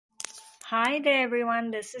Hi there, everyone.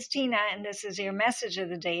 This is Tina, and this is your message of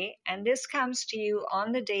the day. And this comes to you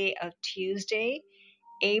on the day of Tuesday,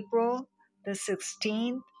 April the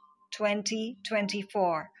 16th,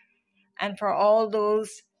 2024. And for all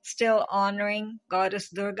those still honoring Goddess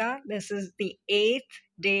Durga, this is the 8th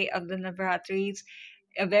day of the Navratris,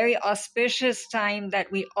 a very auspicious time that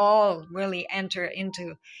we all really enter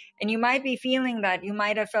into. And you might be feeling that. You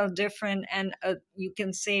might have felt different, and you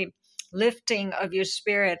can say lifting of your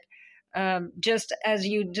spirit, just as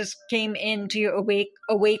you just came into your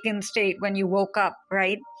awakened state when you woke up,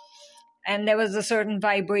 right? And there was a certain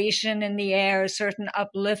vibration in the air, a certain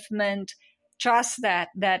upliftment. Trust that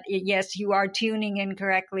yes, you are tuning in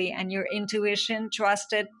correctly, and your intuition,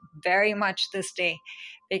 trust it very much this day,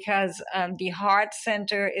 because the heart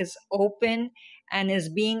center is open and is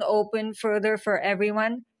being open further for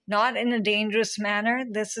everyone, not in a dangerous manner.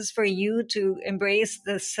 This is for you to embrace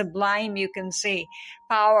the sublime, you can say,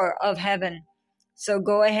 power of heaven. So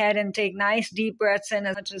go ahead and take nice deep breaths in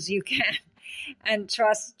as much as you can, and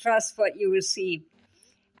trust what you receive.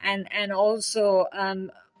 And also,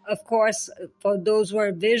 of course, for those who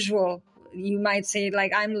are visual, you might say,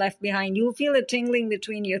 like, I'm left behind. You'll feel a tingling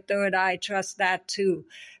between your third eye. Trust that too.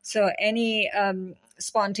 So any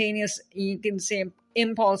spontaneous, you can say,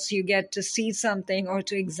 impulse you get to see something or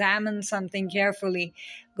to examine something carefully,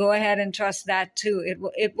 go ahead and trust that too.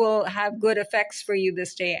 It will have good effects for you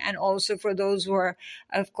this day. And also for those who are,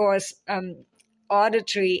 of course,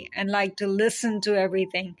 auditory and like to listen to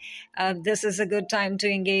everything, this is a good time to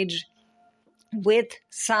engage with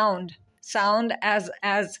sound as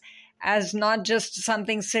not just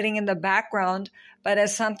something sitting in the background, but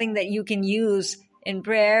as something that you can use in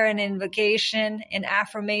prayer and invocation, in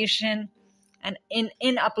affirmation, and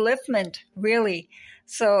in upliftment, really.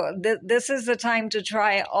 So this is the time to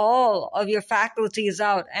try all of your faculties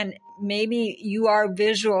out. And maybe you are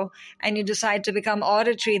visual and you decide to become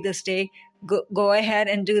auditory this day. Go ahead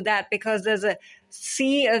and do that, because there's a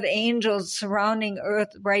sea of angels surrounding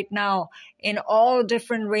Earth right now in all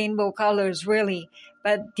different rainbow colors, really.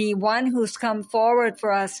 But the one who's come forward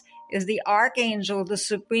for us is the Archangel, the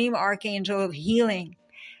Supreme Archangel of Healing.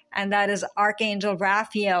 And that is Archangel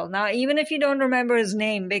Raphael. Now, even if you don't remember his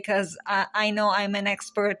name, because I know I'm an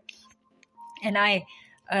expert and I,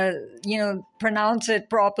 pronounce it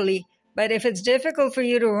properly. But if it's difficult for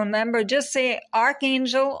you to remember, just say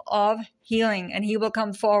Archangel of Healing and he will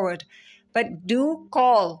come forward. But do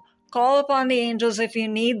call upon the angels if you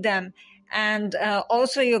need them. And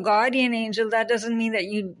also your guardian angel. That doesn't mean that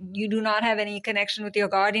you do not have any connection with your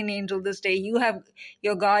guardian angel this day. You have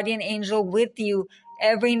your guardian angel with you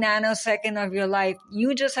every nanosecond of your life.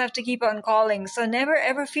 You just have to keep on calling. So never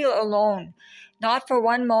ever feel alone. Not for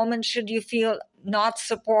one moment should you feel not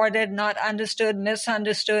supported, not understood,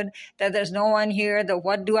 misunderstood, that there's no one here, that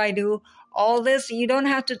what do I do? All this, you don't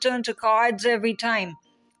have to turn to cards every time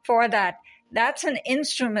for that. That's an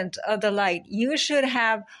instrument of the light. You should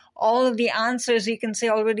have all of the answers, you can say,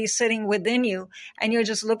 already sitting within you. And you're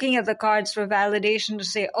just looking at the cards for validation to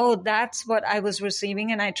say, oh, that's what I was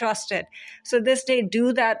receiving and I trust it. So this day,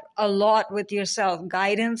 do that a lot with yourself.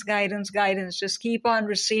 Guidance, guidance, guidance. Just keep on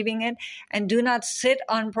receiving it and do not sit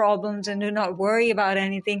on problems and do not worry about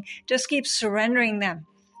anything. Just keep surrendering them.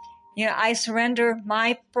 I surrender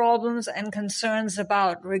my problems and concerns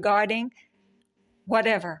regarding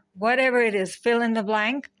whatever it is, fill in the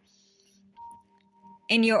blank.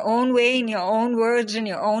 In your own way, in your own words, in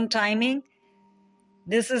your own timing.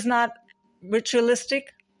 This is not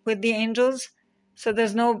ritualistic with the angels. So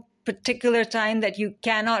there's no particular time that you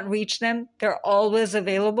cannot reach them. They're always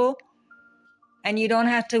available. And you don't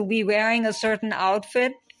have to be wearing a certain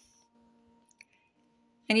outfit.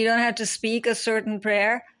 And you don't have to speak a certain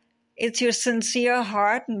prayer. It's your sincere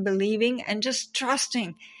heart and believing and just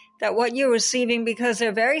trusting that what you're receiving, because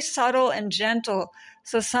they're very subtle and gentle.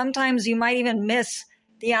 So sometimes you might even miss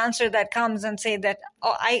the answer that comes and say that,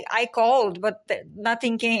 oh, I called, but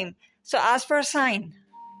nothing came. So ask for a sign.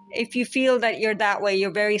 If you feel that you're that way,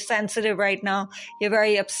 you're very sensitive right now, you're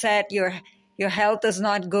very upset, your health is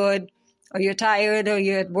not good, or you're tired, or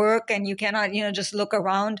you're at work and you cannot, just look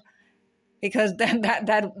around, because then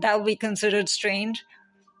that will be considered strange.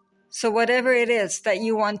 So whatever it is that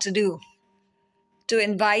you want to do, to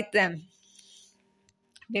invite them.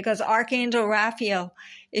 Because Archangel Raphael,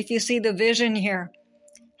 if you see the vision here,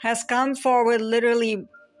 has come forward literally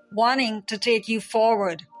wanting to take you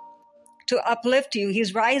forward, to uplift you.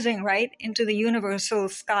 He's rising, right, into the universal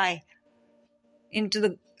sky, into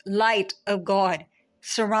the light of God,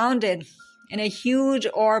 surrounded in a huge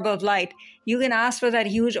orb of light. You can ask for that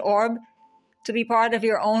huge orb to be part of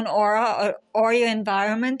your own aura or your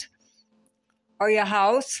environment or your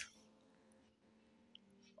house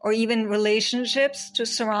or even relationships to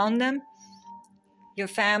surround them, your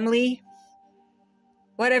family,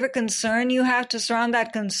 whatever concern you have to surround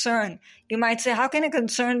that concern. You might say, how can a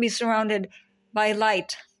concern be surrounded by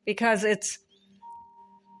light? Because it's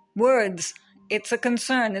words. It's a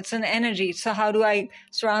concern. It's an energy. So how do I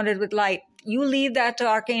surround it with light? You leave that to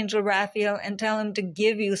Archangel Raphael and tell him to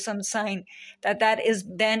give you some sign that that is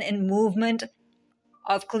then in movement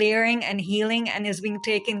of clearing and healing and is being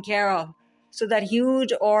taken care of. So that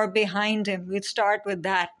huge orb behind him, we'd start with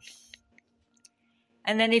that.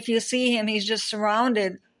 And then if you see him, he's just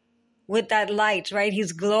surrounded with that light, right?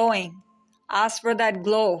 He's glowing. Ask for that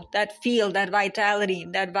glow, that feel, that vitality,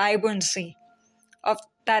 that vibrancy of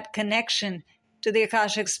that connection to the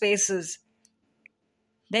Akashic spaces.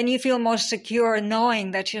 Then you feel more secure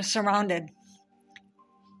knowing that you're surrounded.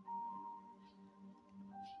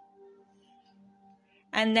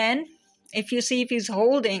 And then if you see if he's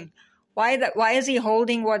holding, why is he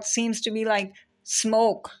holding what seems to be like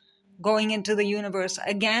smoke going into the universe?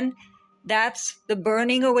 Again, that's the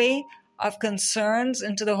burning away of concerns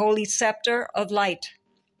into the holy scepter of light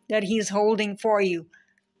that he's holding for you.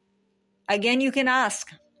 Again, you can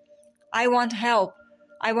ask, I want help.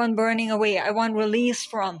 I want burning away. I want release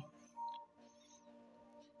from.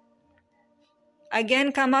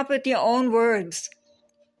 Again, come up with your own words.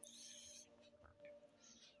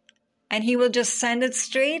 And he will just send it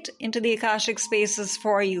straight into the Akashic spaces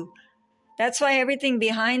for you. That's why everything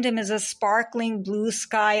behind him is a sparkling blue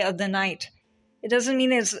sky of the night. It doesn't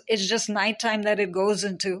mean it's just nighttime that it goes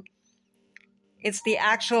into. It's the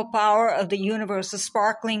actual power of the universe, the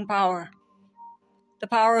sparkling power. The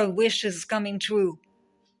power of wishes coming true.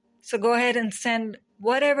 So go ahead and send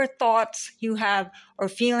whatever thoughts you have or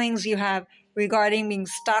feelings you have regarding being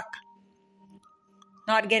stuck,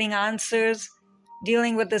 not getting answers,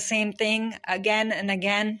 dealing with the same thing again and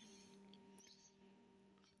again.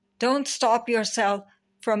 Don't stop yourself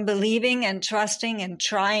from believing and trusting and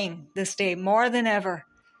trying this day more than ever.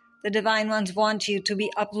 The Divine Ones want you to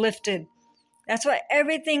be uplifted. That's why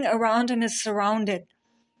everything around him is surrounded.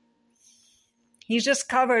 He's just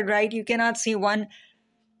covered, right? You cannot see one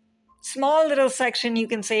small little section, you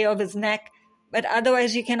can say, of his neck, but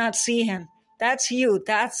otherwise you cannot see him. That's you.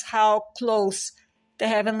 That's how close the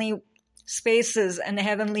heavenly spaces and the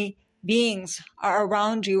heavenly beings are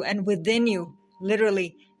around you and within you,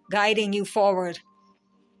 literally guiding you forward.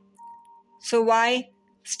 So why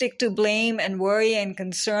stick to blame and worry and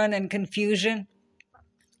concern and confusion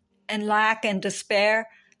and lack and despair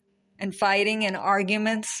and fighting and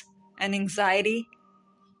arguments and anxiety?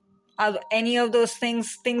 Are any of those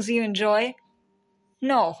things you enjoy?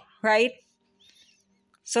 No, right?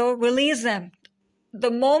 So release them. The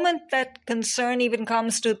moment that concern even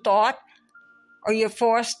comes to thought, or you're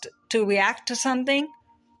forced to react to something,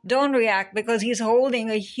 don't react, because he's holding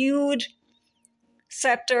a huge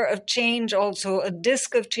scepter of change also, a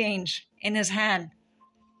disc of change in his hand.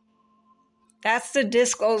 That's the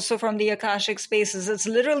disc also from the Akashic spaces. It's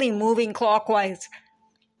literally moving clockwise.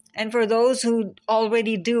 And for those who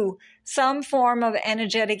already do some form of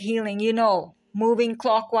energetic healing, you know, moving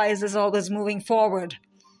clockwise is always moving forward.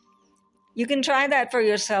 You can try that for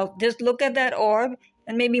yourself. Just look at that orb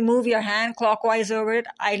and maybe move your hand clockwise over it.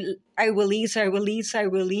 I release, I release, I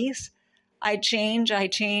release. I change, I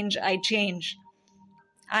change, I change.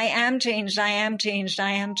 I am changed, I am changed,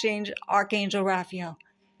 I am changed. Archangel Raphael.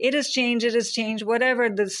 It is changed, whatever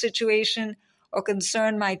the situation or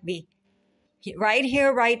concern might be. Right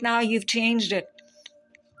here, right now, you've changed it.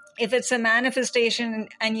 If it's a manifestation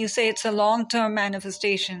and you say it's a long-term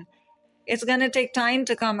manifestation, it's going to take time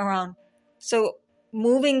to come around. So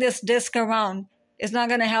moving this disc around is not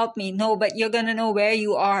going to help me. No, but you're going to know where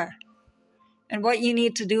you are and what you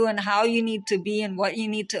need to do and how you need to be and what you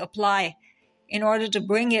need to apply in order to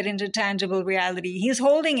bring it into tangible reality. He's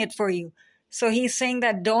holding it for you. So he's saying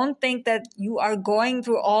that don't think that you are going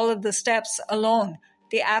through all of the steps alone,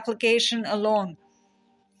 the application alone.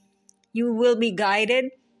 You will be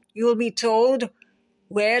guided. You will be told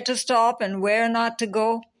where to stop and where not to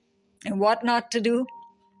go and what not to do.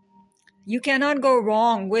 You cannot go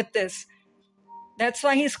wrong with this. That's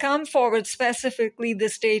why he's come forward specifically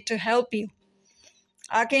this day to help you.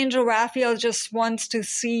 Archangel Raphael just wants to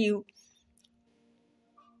see you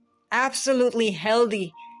absolutely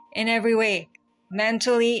healthy in every way.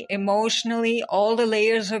 Mentally, emotionally, all the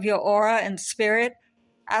layers of your aura and spirit.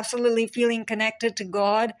 Absolutely feeling connected to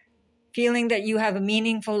God. Feeling that you have a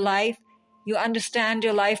meaningful life. You understand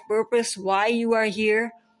your life purpose, why you are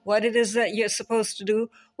here, what it is that you're supposed to do,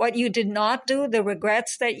 what you did not do, the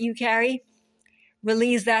regrets that you carry.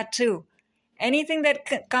 Release that too. Anything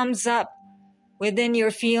that comes up within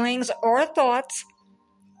your feelings or thoughts,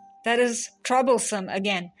 that is troublesome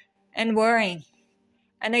again and worrying.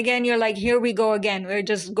 And again, you're like, here we go again. We're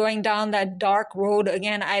just going down that dark road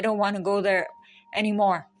again. I don't want to go there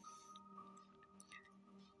anymore.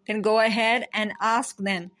 Then go ahead and ask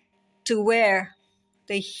them to wear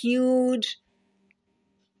the huge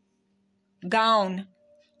gown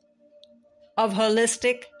of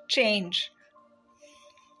holistic change.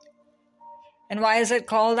 And why is it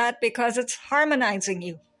called that? Because it's harmonizing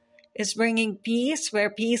you. It's bringing peace where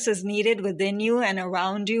peace is needed within you and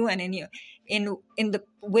around you and in you,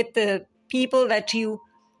 with the people that you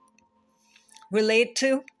relate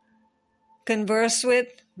to, converse with,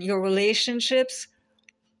 your relationships,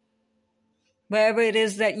 wherever it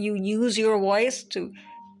is that you use your voice to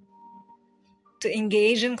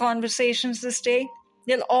engage in conversations this day.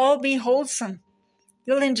 They'll all be wholesome.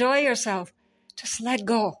 You'll enjoy yourself. Just let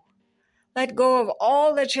go. Let go of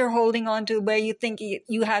all that you're holding on to where you think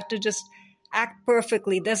you have to just act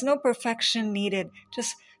perfectly. There's no perfection needed.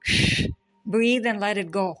 Just breathe and let it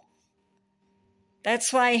go.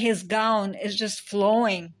 That's why his gown is just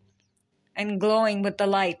flowing and glowing with the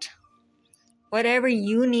light. Whatever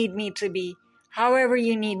you need me to be, however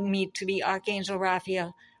you need me to be, Archangel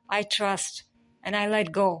Raphael, I trust and I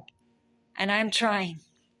let go. And I'm trying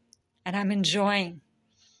and I'm enjoying.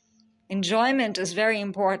 Enjoyment is very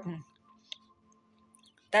important.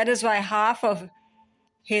 That is why half of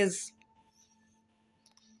his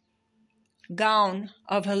gown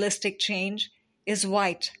of holistic change is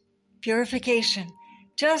white. Purification.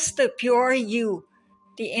 Just the pure you,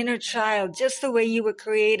 the inner child, just the way you were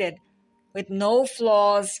created, with no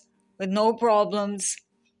flaws, with no problems,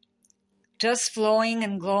 just flowing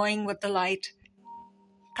and glowing with the light.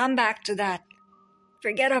 Come back to that.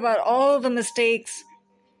 Forget about all the mistakes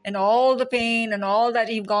and all the pain and all that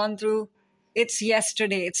you've gone through. It's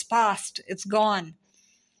yesterday, it's past, it's gone.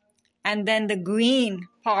 And then the green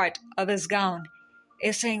part of his gown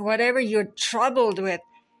is saying whatever you're troubled with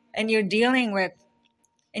and you're dealing with,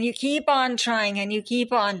 and you keep on trying and you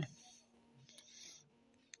keep on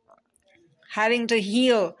having to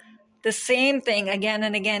heal the same thing again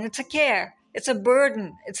and again. It's a care, it's a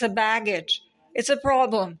burden, it's a baggage, it's a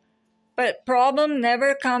problem. But problem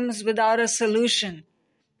never comes without a solution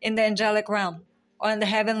in the angelic realm or in the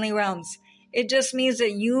heavenly realms. It just means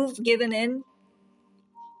that you've given in,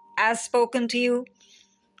 as spoken to you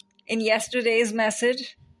in yesterday's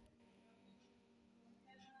message.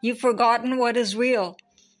 You've forgotten what is real.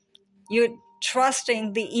 You're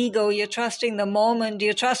trusting the ego, you're trusting the moment,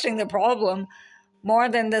 you're trusting the problem more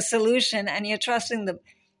than the solution, and you're trusting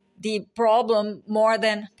the problem more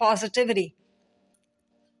than positivity.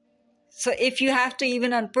 So if you have to,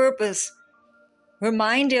 even on purpose,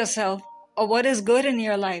 remind yourself of what is good in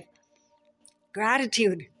your life.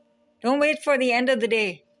 Gratitude. Don't wait for the end of the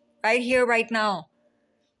day. Right here, right now.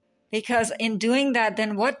 Because in doing that,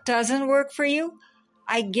 then what doesn't work for you?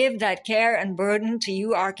 I give that care and burden to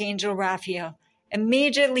you, Archangel Raphael.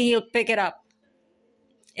 Immediately he'll pick it up.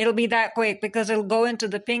 It'll be that quick because it'll go into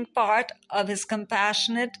the pink part of his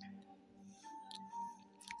compassionate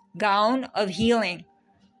gown of healing.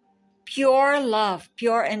 Pure love,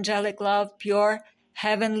 pure angelic love, pure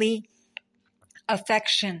heavenly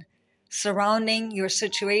affection surrounding your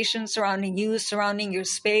situation, surrounding you, surrounding your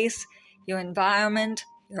space, your environment,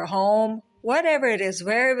 your home, whatever it is,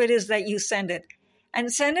 wherever it is that you send it.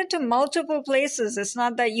 And send it to multiple places. It's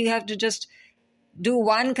not that you have to just do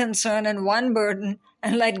one concern and one burden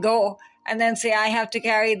and let go and then say, I have to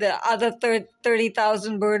carry the other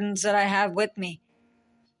 30,000 burdens that I have with me.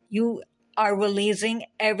 You are releasing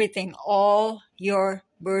everything, all your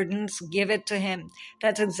burdens, give it to him.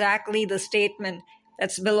 That's exactly the statement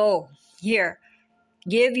that's below here.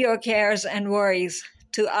 Give your cares and worries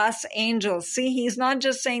to us angels. See, he's not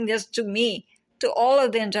just saying this to me, to all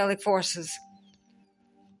of the angelic forces.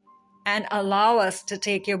 And allow us to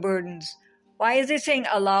take your burdens. Why is he saying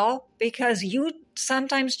allow? Because you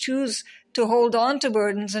sometimes choose to hold on to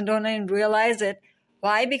burdens and don't even realize it.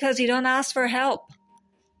 Why? Because you don't ask for help.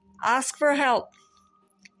 Ask for help.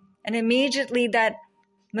 And immediately that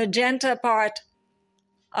magenta part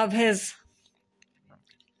of his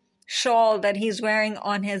shawl that he's wearing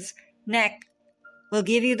on his neck will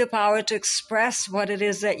give you the power to express what it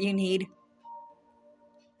is that you need.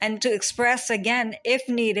 And to express again, if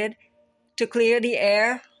needed, to clear the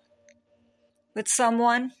air with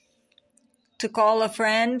someone, to call a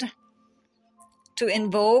friend, to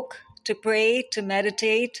invoke, to pray, to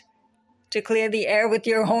meditate, to clear the air with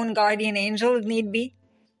your own guardian angel if need be,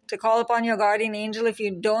 to call upon your guardian angel if you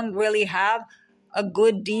don't really have a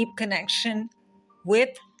good deep connection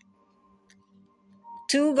with.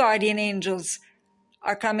 2 guardian angels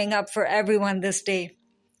are coming up for everyone this day.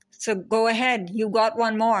 So go ahead, you got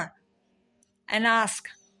one more. And ask,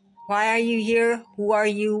 why are you here? Who are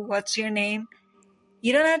you? What's your name?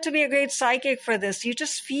 You don't have to be a great psychic for this. You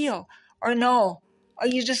just feel or know, or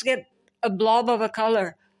you just get a blob of a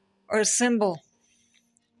color or a symbol.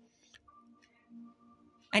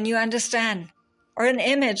 And you understand, or an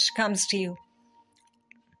image comes to you.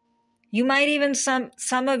 You might even,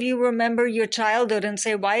 some of you remember your childhood and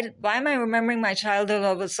say, why am I remembering my childhood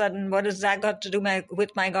all of a sudden? What has that got to do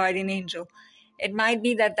with my guardian angel? It might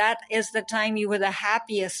be that is the time you were the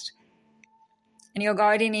happiest. And your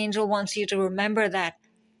guardian angel wants you to remember that.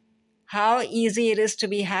 How easy it is to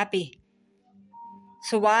be happy.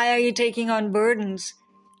 So why are you taking on burdens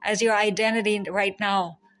as your identity right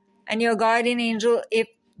now? And your guardian angel, if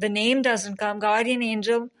the name doesn't come, guardian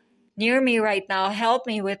angel, near me right now, help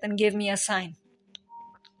me with and give me a sign.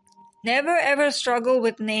 Never ever struggle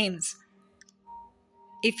with names.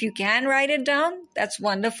 If you can write it down, that's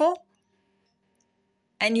wonderful.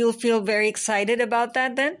 And you'll feel very excited about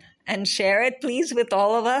that then. And share it, please, with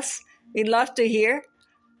all of us. We'd love to hear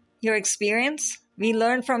your experience. We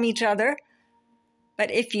learn from each other.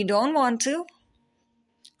 But if you don't want to,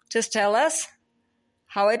 just tell us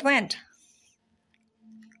how it went.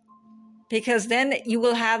 Because then you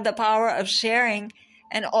will have the power of sharing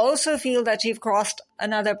and also feel that you've crossed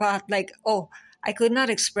another path. Like, oh, I could not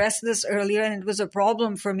express this earlier and it was a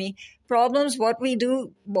problem for me. Problems, what we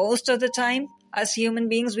do most of the time, as human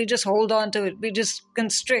beings, we just hold on to it. We just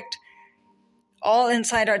constrict all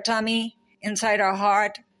inside our tummy, inside our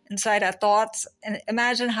heart, inside our thoughts. And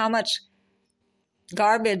imagine how much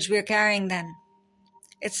garbage we're carrying then.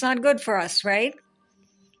 It's not good for us, right?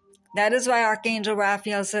 That is why Archangel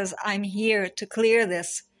Raphael says, I'm here to clear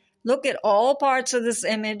this. Look at all parts of this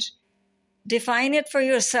image. Define it for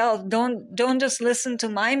yourself. Don't just listen to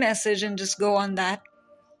my message and just go on that.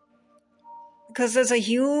 Because there's a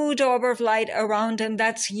huge orb of light around him.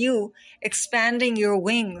 That's you expanding your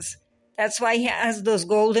wings. That's why he has those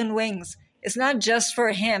golden wings. It's not just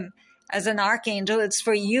for him as an archangel. It's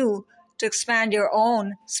for you to expand your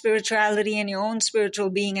own spirituality and your own spiritual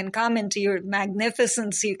being and come into your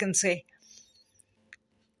magnificence, you can say.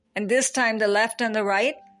 And this time, the left and the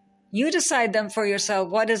right, you decide them for yourself.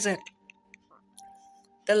 What is it?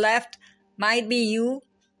 The left might be you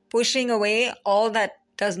pushing away all that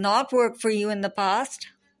does not work for you in the past.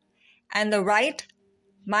 And the right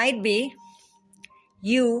might be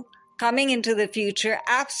you coming into the future,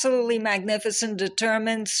 absolutely magnificent,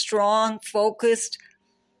 determined, strong, focused,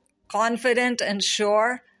 confident and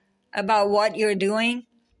sure about what you're doing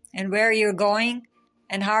and where you're going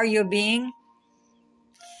and how you're being.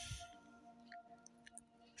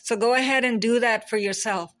 So go ahead and do that for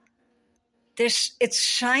yourself. It's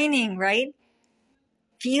shining, right?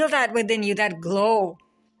 Feel that within you, that glow.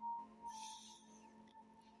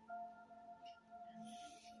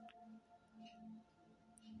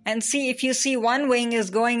 And see, if you see one wing is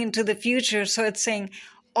going into the future, so it's saying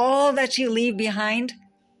all that you leave behind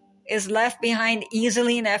is left behind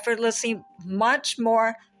easily and effortlessly, much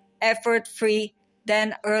more effort-free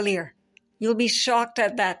than earlier. You'll be shocked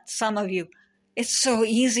at that, some of you. It's so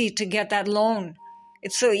easy to get that loan.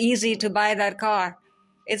 It's so easy to buy that car.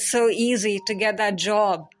 It's so easy to get that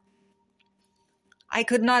job. I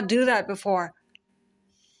could not do that before.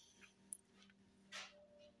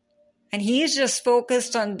 And he's just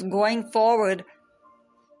focused on going forward.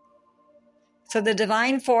 So the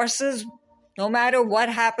divine forces, no matter what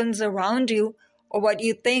happens around you or what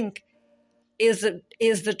you think is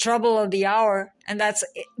the trouble of the hour, and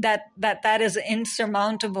that is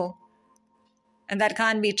insurmountable, and that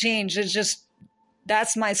can't be changed. It's just,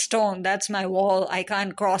 that's my stone, that's my wall. I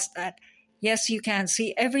can't cross that. Yes, you can.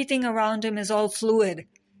 See, everything around him is all fluid,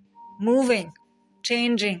 moving,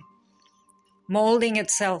 changing, molding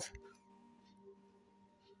itself.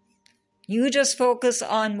 You just focus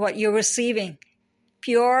on what you're receiving.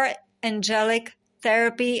 Pure, angelic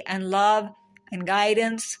therapy and love and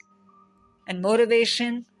guidance and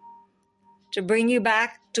motivation to bring you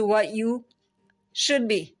back to what you should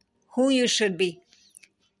be, who you should be.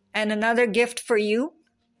 And another gift for you.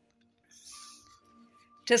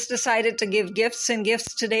 Just decided to give gifts and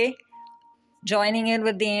gifts today. Joining in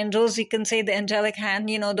with the angels, you can say the angelic hand,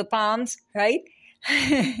 the palms, right?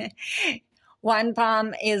 One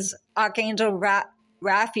palm is Archangel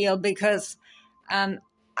Raphael because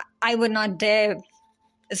I would not dare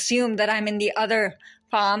assume that I'm in the other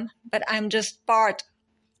palm, but I'm just part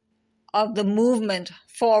of the movement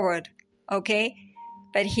forward, okay?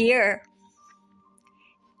 But here,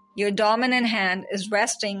 your dominant hand is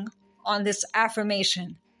resting on this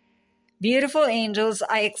affirmation. Beautiful angels,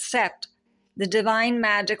 I accept the divine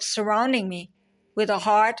magic surrounding me with a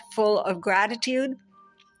heart full of gratitude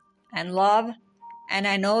and love, and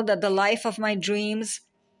I know that the life of my dreams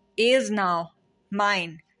is now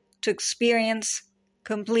mine to experience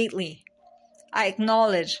completely. I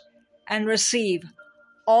acknowledge and receive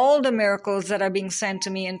all the miracles that are being sent to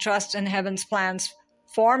me and trust in heaven's plans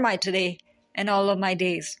for my today and all of my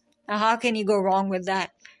days. Now, how can you go wrong with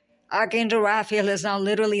that? Archangel Raphael is now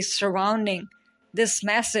literally surrounding this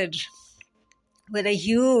message with a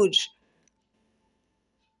huge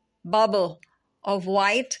bubble of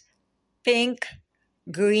white, pink,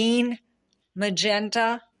 green,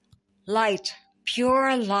 magenta light,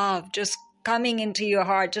 pure love just coming into your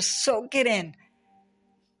heart. Just soak it in.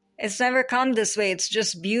 It's never come this way. It's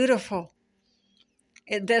just beautiful.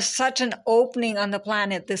 There's such an opening on the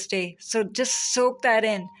planet this day. So just soak that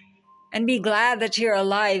in and be glad that you're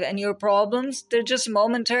alive, and your problems, they're just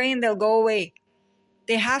momentary and they'll go away.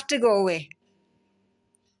 They have to go away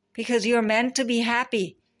because you're meant to be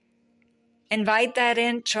happy. Invite that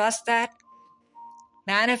in, trust that,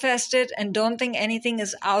 manifest it, and don't think anything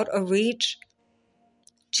is out of reach.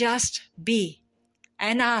 Just be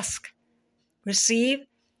and ask. Receive.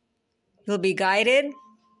 You'll be guided,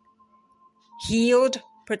 healed,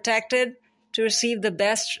 protected to receive the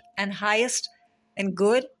best and highest and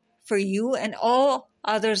good for you and all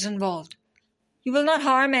others involved. You will not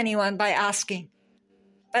harm anyone by asking,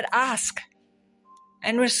 but ask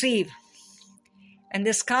and receive. And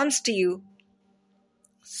this comes to you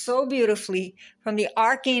so beautifully from the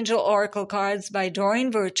Archangel Oracle cards by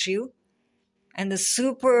Doreen Virtue, and the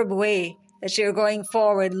superb way that you're going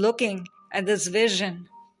forward looking at this vision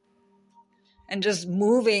and just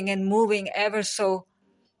moving and moving ever so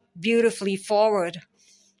beautifully forward.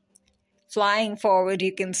 Flying forward,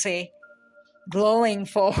 you can say, glowing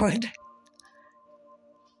forward,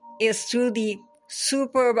 is through the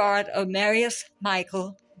superb art of Marius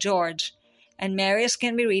Michael George. And Marius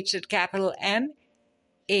can be reached at capital M-A-R-I-U-S,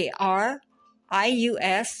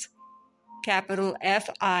 capital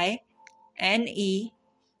F-I-N-E,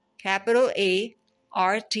 capital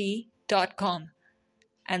A-R-T.com.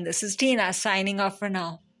 And this is Tina signing off for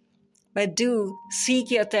now. But do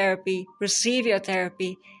seek your therapy, receive your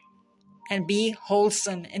therapy, and be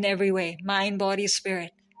wholesome in every way, mind, body,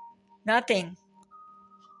 spirit. Nothing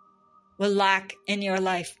will lack in your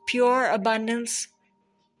life. Pure abundance,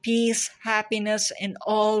 peace, happiness in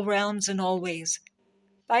all realms and all ways.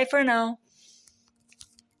 Bye for now.